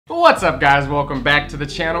What's up, guys? Welcome back to the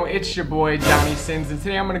channel. It's your boy Johnny Sins, and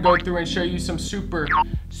today I'm gonna go through and show you some super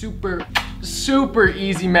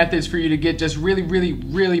easy methods for you to get just really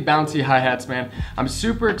bouncy hi-hats, man. I'm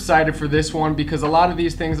super excited for this one because a lot of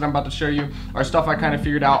these things that I'm about to show you are stuff I kind of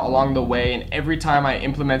figured out along the way, and every time I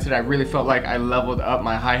implemented, I really felt like I leveled up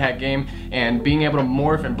my hi-hat game. And being able to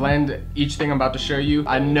morph and blend each thing I'm about to show you,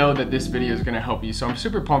 I know that this video is gonna help you, so I'm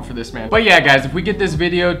super pumped for this, man. But yeah, guys, if we get this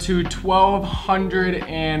video to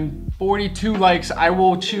 1,242 likes, I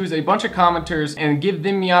will choose a bunch of commenters and give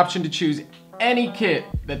them the option to choose any kit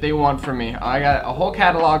that they want from me. I got a whole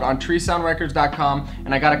catalog on treesoundrecords.com,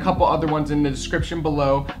 and I got a couple other ones in the description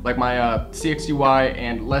below, like my Cxdy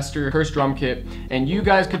and Lester Curse drum kit. And you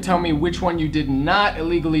guys could tell me which one you did not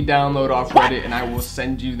illegally download off Reddit, and I will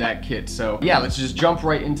send you that kit. So yeah, let's just jump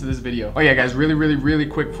right into this video. Oh yeah, guys, really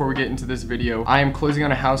quick before we get into this video, I am closing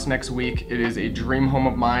on a house next week. It is a dream home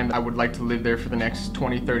of mine. I would like to live there for the next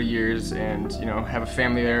 20-30 years and, you know, have a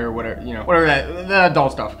family there or whatever, you know, whatever the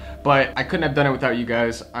adult stuff. But I couldn't have done it without you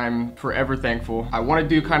guys. I'm forever thankful. I want to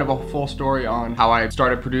do kind of a full story on how I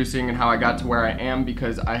started producing and how I got to where I am,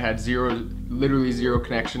 because I had literally zero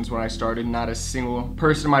connections when I started. Not a single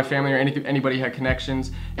person in my family or anybody had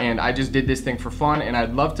connections, and I just did this thing for fun. And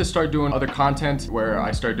I'd love to start doing other content where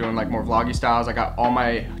I start doing like more vloggy styles. I got all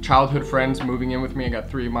my childhood friends moving in with me. I got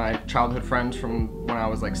 3 of my childhood friends from when I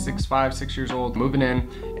was like 6 years old moving in,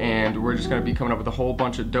 and we're just gonna be coming up with a whole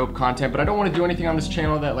bunch of dope content. But I don't want to do anything on this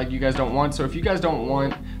channel that like you guys don't want. So if you guys don't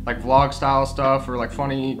want like vlog style stuff or like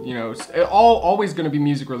funny, you know, always gonna be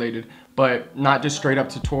music related, but not just straight up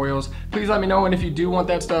tutorials, please let me know. And if you do want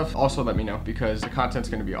that stuff, also let me know, because the content's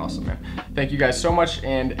gonna be awesome, man. Thank you guys so much,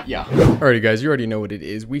 and yeah. Alrighty, guys, you already know what it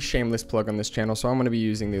is. We shameless plug on this channel, so I'm gonna be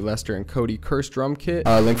using the Lester and Cody Curse drum kit.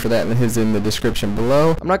 Link for that is in the description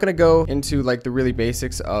below. I'm not gonna go into like the really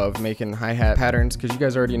basics of making hi-hat patterns, because you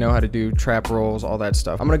guys already know how to do trap rolls, all that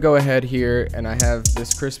stuff. I'm gonna go ahead here, and I have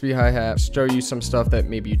this crispy hi-hat, show you some stuff that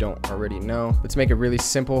maybe you don't already know. Let's make a really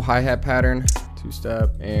simple hi-hat pattern.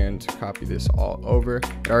 2-step, and copy this all over.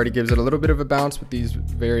 It already gives it a little bit of a bounce with these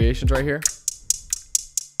variations right here.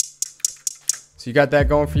 So you got that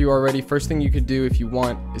going for you already. First thing you could do if you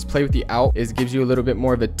want is play with the out. It gives you a little bit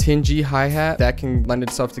more of a tingy hi-hat that can lend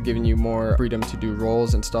itself to giving you more freedom to do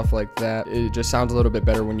rolls and stuff like that. It just sounds a little bit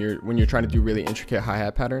better when you're trying to do really intricate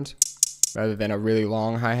hi-hat patterns rather than a really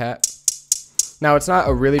long hi-hat. Now, it's not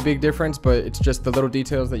a really big difference, but it's just the little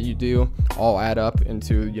details that you do all add up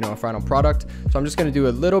into, you know, a final product. So I'm just gonna do a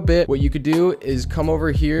little bit. What you could do is come over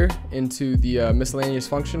here into the miscellaneous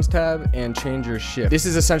functions tab and change your shift. This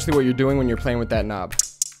is essentially what you're doing when you're playing with that knob.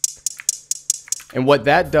 And what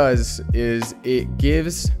that does is it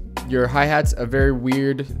gives your hi-hats a very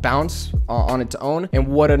weird bounce on its own. And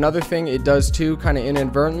what another thing it does too, kind of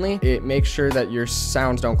inadvertently, it makes sure that your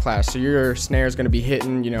sounds don't clash. So your snare is going to be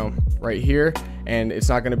hitting, you know, right here, and it's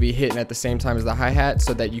not going to be hitting at the same time as the hi-hat,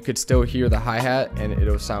 so that you could still hear the hi-hat and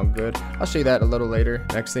it'll sound good. I'll show you that a little later.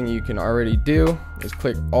 Next thing you can already do is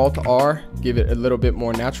click Alt-R, give it a little bit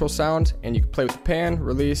more natural sound, and you can play with the pan,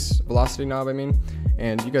 release, velocity knob, I mean,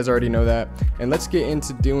 and you guys already know that. And let's get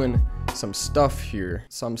into doing some stuff here,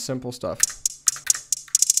 some simple stuff.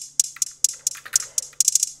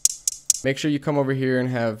 Make sure you come over here and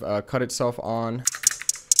have cut itself on.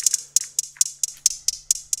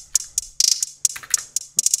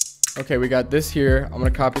 Okay, we got this here. I'm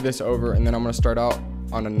gonna copy this over, and then I'm gonna start out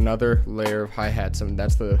on another layer of hi-hats, and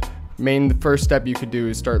that's the first step you could do,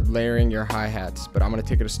 is start layering your hi-hats. But I'm gonna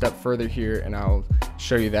take it a step further here, and I'll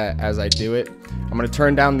show you that as I do it. I'm gonna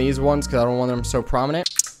turn down these ones because I don't want them so prominent.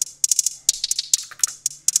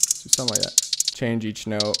 Do something like that. Change each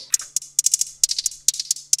note.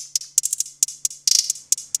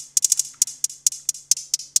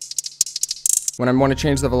 When I want to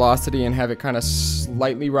change the velocity and have it kind of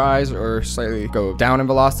slightly rise or slightly go down in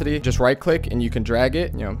velocity, just right click and you can drag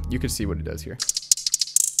it. You know, you can see what it does here.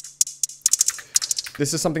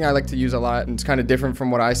 This is something I like to use a lot, and it's kind of different from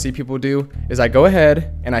what I see people do, is I go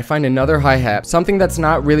ahead and I find another hi-hat, something that's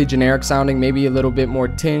not really generic sounding, maybe a little bit more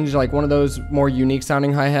tinged, like one of those more unique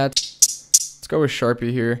sounding hi-hats. Let's go with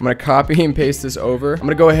Sharpie here. I'm gonna copy and paste this over. I'm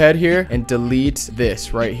gonna go ahead here and delete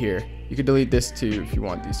this right here. You can delete this too if you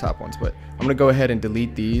want, these top ones, but I'm gonna go ahead and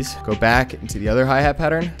delete these, go back into the other hi-hat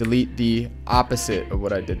pattern, delete the opposite of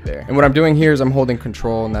what I did there. And what I'm doing here is I'm holding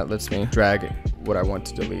control, and that lets me drag what I want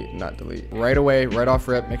to delete, not delete. Right away, right off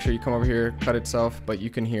rip, make sure you come over here, cut itself, but you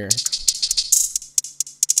can hear.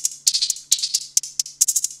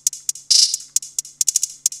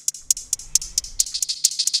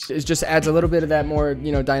 It just adds a little bit of that more,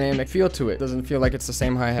 you know, dynamic feel to it. Doesn't feel like it's the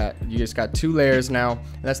same hi-hat. You just got 2 layers now.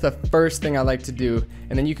 And that's the first thing I like to do.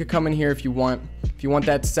 And then you could come in here if you want. If you want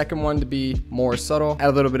that second one to be more subtle, add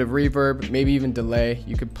a little bit of reverb, maybe even delay.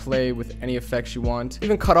 You could play with any effects you want.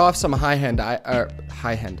 Even cut off some high-end.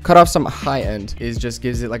 Cut off some high-end. It just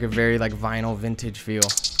gives it like a very like vinyl vintage feel.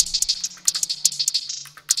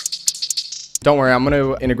 Don't worry, I'm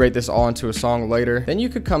gonna integrate this all into a song later. Then you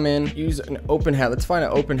could come in, use an open hat. Let's find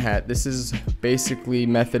an open hat. This is basically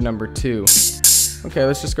method number 2. Okay,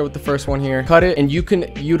 let's just go with the first one here. Cut it, and you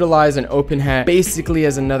can utilize an open hat basically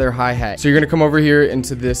as another hi-hat. So you're gonna come over here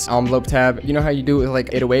into this envelope tab. You know how you do it with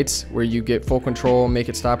like 808s, where you get full control, make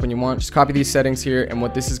it stop when you want? Just copy these settings here, and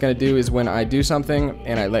what this is gonna do is when I do something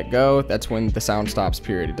and I let go, that's when the sound stops,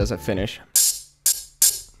 period. It doesn't finish.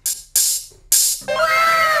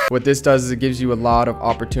 What this does is it gives you a lot of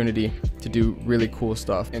opportunity to do really cool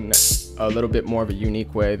stuff in a little bit more of a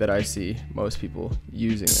unique way that I see most people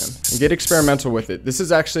using them. And get experimental with it. This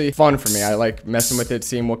is actually fun for me. I like messing with it,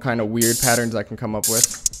 seeing what kind of weird patterns I can come up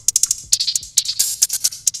with.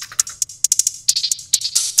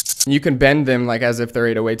 You can bend them like as if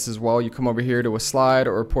they're 808s as well. You come over here to a slide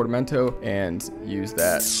or a portamento and use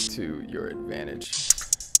that to your advantage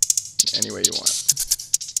in any way you want.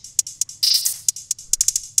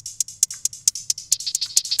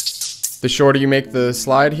 The shorter you make the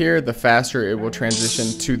slide here, the faster it will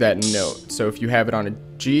transition to that note. So if you have it on a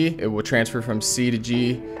G, it will transfer from C to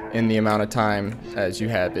G in the amount of time as you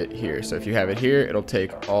have it here. So if you have it here, it'll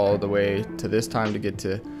take all the way to this time to get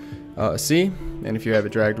to C. And if you have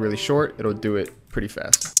it dragged really short, it'll do it pretty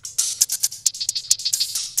fast.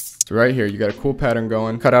 So right here, you got a cool pattern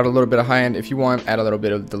going. Cut out a little bit of high end if you want, add a little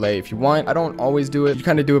bit of delay if you want. I don't always do it. You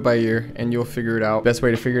kind of do it by ear and you'll figure it out. Best way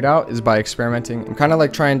to figure it out is by experimenting. I'm kind of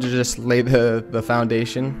like trying to just lay the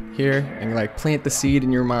foundation here and like plant the seed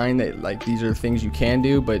in your mind that like these are the things you can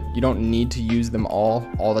do, but you don't need to use them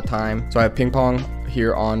all the time. So I have ping pong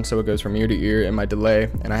here on, so it goes from ear to ear in my delay,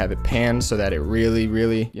 and I have it panned so that it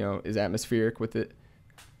really, you know, is atmospheric with it.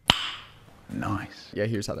 Nice. Yeah,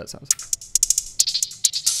 here's how that sounds.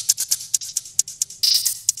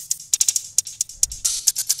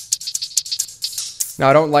 Now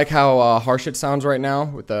I don't like how harsh it sounds right now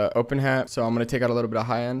with the open hat, so I'm gonna take out a little bit of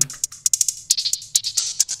high end.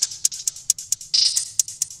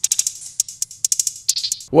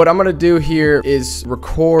 What I'm gonna do here is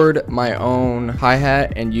record my own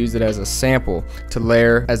hi-hat and use it as a sample to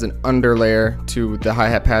layer as an underlayer to the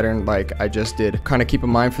hi-hat pattern like I just did. Kind of keep in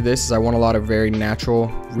mind for this is I want a lot of very natural,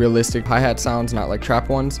 realistic hi-hat sounds, not like trap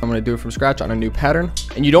ones. I'm gonna do it from scratch on a new pattern.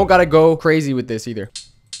 And you don't gotta go crazy with this either.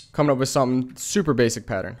 Coming up with something super basic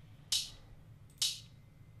pattern.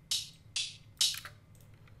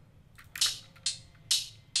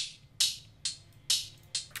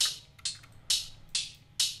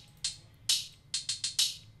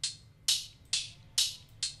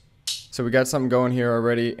 So we got something going here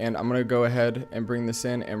already, and I'm gonna go ahead and bring this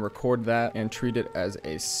in and record that and treat it as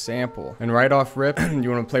a sample. And right off rip, you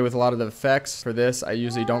wanna play with a lot of the effects. For this, I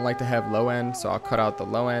usually don't like to have low end, so I'll cut out the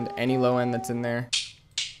low end, any low end that's in there.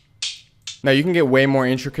 Now you can get way more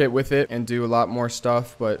intricate with it and do a lot more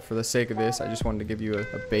stuff, but for the sake of this, I just wanted to give you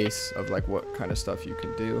a base of like what kind of stuff you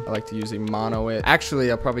can do. I like to usually mono it. Actually,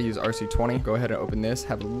 I'll probably use RC20. Go ahead and open this,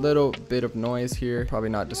 have a little bit of noise here, probably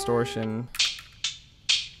not distortion.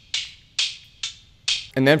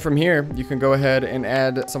 And then from here, you can go ahead and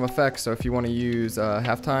add some effects. So if you want to use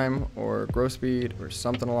halftime or growth speed or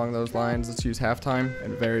something along those lines, let's use halftime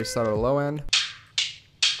and very subtle low end.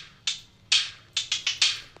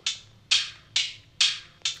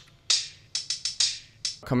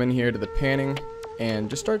 Come in here to the panning and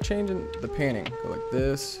just start changing the panning. Go like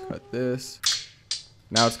this, cut this.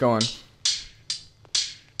 Now it's going.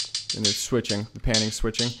 And it's switching, the panning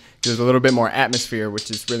switching. There's a little bit more atmosphere, which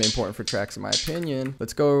is really important for tracks in my opinion.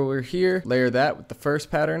 Let's go over here, layer that with the first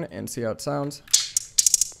pattern and see how it sounds.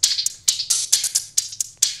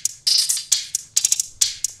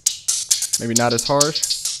 Maybe not as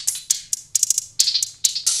harsh.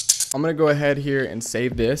 I'm gonna go ahead here and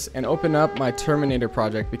save this and open up my Terminator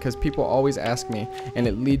project because people always ask me, and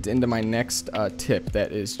it leads into my next tip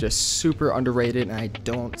that is just super underrated and I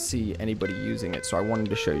don't see anybody using it, so I wanted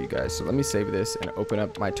to show you guys. So let me save this and open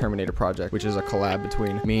up my Terminator project, which is a collab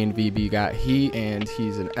between me and VB Got Heat, and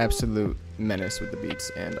he's an absolute menace with the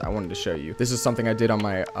beats, and I wanted to show you. This is something I did on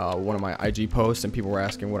my one of my IG posts, and people were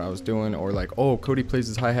asking what I was doing, or like, oh, Cody plays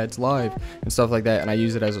his hi-hats live and stuff like that, and I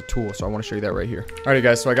use it as a tool, so I want to show you that right here. Alrighty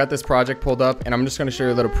guys, so I got this project pulled up, and I'm just going to show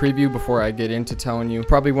you a little preview before I get into telling you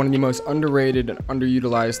probably one of the most underrated and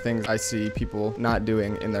underutilized things I see people not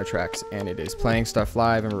doing in their tracks, and it is playing stuff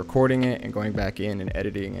live and recording it and going back in and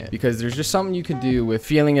editing it, because there's just something you can do with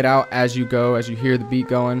feeling it out as you go, as you hear the beat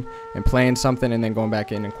going, and playing something and then going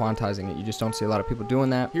back in and quantizing it. You just don't see a lot of people doing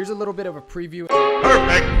that. Here's a little bit of a preview.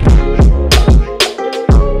 Perfect.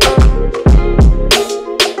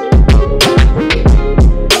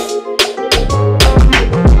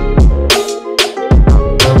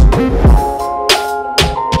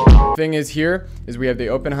 Thing is here is we have the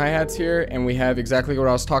open hi-hats here, and we have exactly what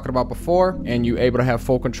I was talking about before, and you're able to have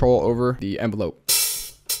full control over the envelope.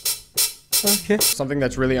 Okay. Something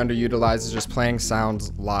that's really underutilized is just playing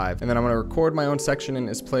sounds live. And then I'm going to record my own section and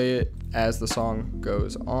just play it as the song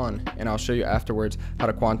goes on. And I'll show you afterwards how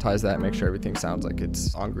to quantize that and make sure everything sounds like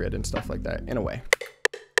it's on grid and stuff like that in a way.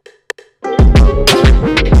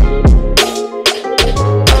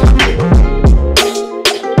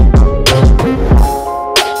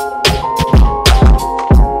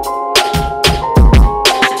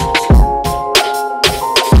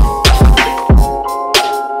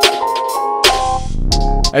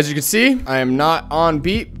 As you can see, I am not on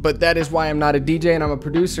beat, but that is why I'm not a DJ and I'm a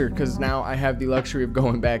producer, because now I have the luxury of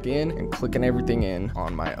going back in and clicking everything in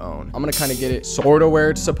on my own. I'm gonna kind of get it sort of where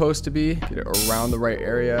it's supposed to be, get it around the right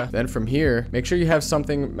area. Then from here, make sure you have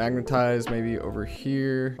something magnetized maybe over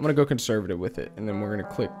here. I'm gonna go conservative with it, and then we're gonna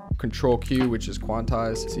click Control Q, which is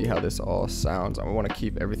quantize. See how this all sounds. I want to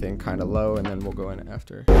keep everything kind of low, and then we'll go in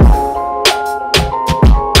after.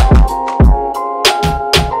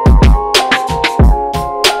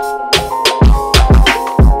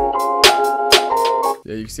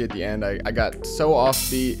 Yeah, you can see at the end, I got so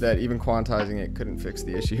off beat that even quantizing it couldn't fix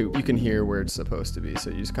the issue. You can hear where it's supposed to be, so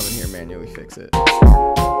you just come in here and manually fix it.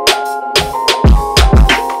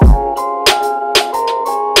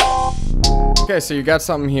 Okay, so you got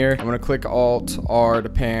something here. I'm gonna click Alt-R to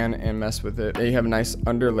pan and mess with it. There you have a nice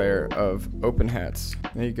underlayer of open hats.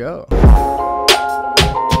 There you go.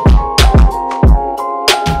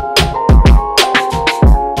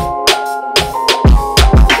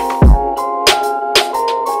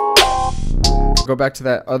 Go back to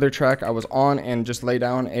that other track I was on and just lay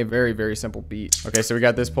down a very, very simple beat. Okay, so we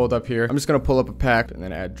got this pulled up here. I'm just gonna pull up a pack and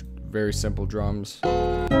then add very simple drums.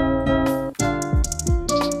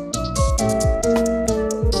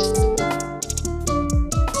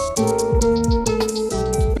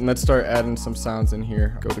 And let's start adding some sounds in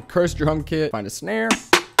here. Go to Curse Drum Kit, find a snare.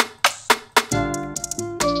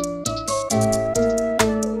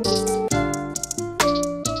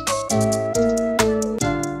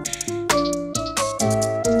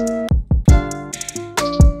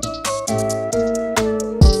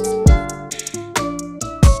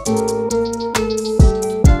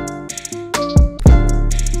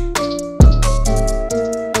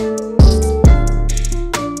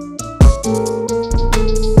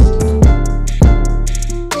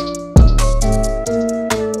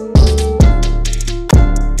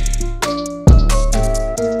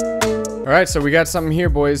 Alright, so we got something here,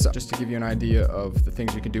 boys, just to give you an idea of the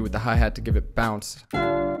things you can do with the hi-hat to give it bounce.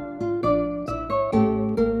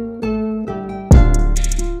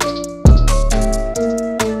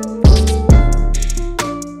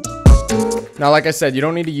 Now, like I said, you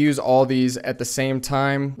don't need to use all these at the same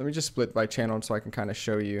time. Let me just split by channel so I can kind of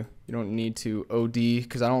show you. You don't need to OD,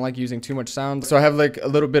 because I don't like using too much sound. So I have like a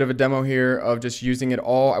little bit of a demo here of just using it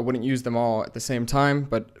all. I wouldn't use them all at the same time,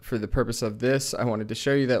 but for the purpose of this, I wanted to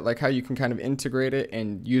show you that, like, how you can kind of integrate it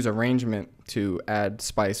and use arrangement to add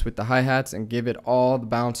spice with the hi-hats and give it all the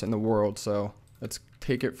bounce in the world. So let's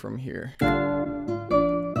take it from here.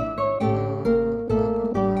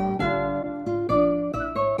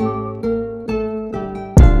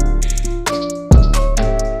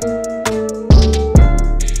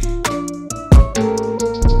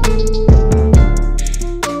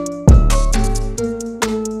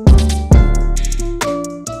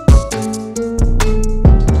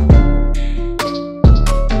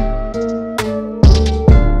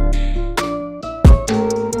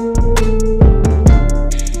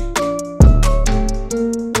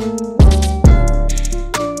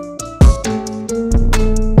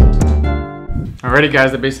 Alrighty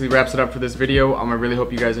guys, that basically wraps it up for this video. I really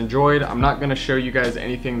hope you guys enjoyed. I'm not gonna show you guys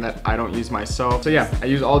anything that I don't use myself. So yeah, I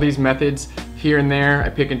use all these methods here and there. I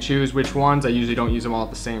pick and choose which ones. I usually don't use them all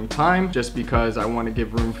at the same time just because I want to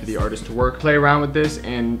give room for the artist to work. Play around with this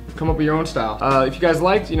and come up with your own style. If you guys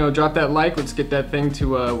liked, drop that like. Let's get that thing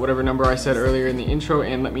to whatever number I said earlier in the intro,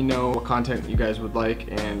 and let me know what content you guys would like.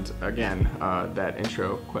 And again, that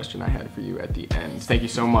intro question I had for you at the end. Thank you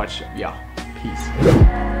so much. Yeah,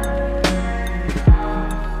 peace.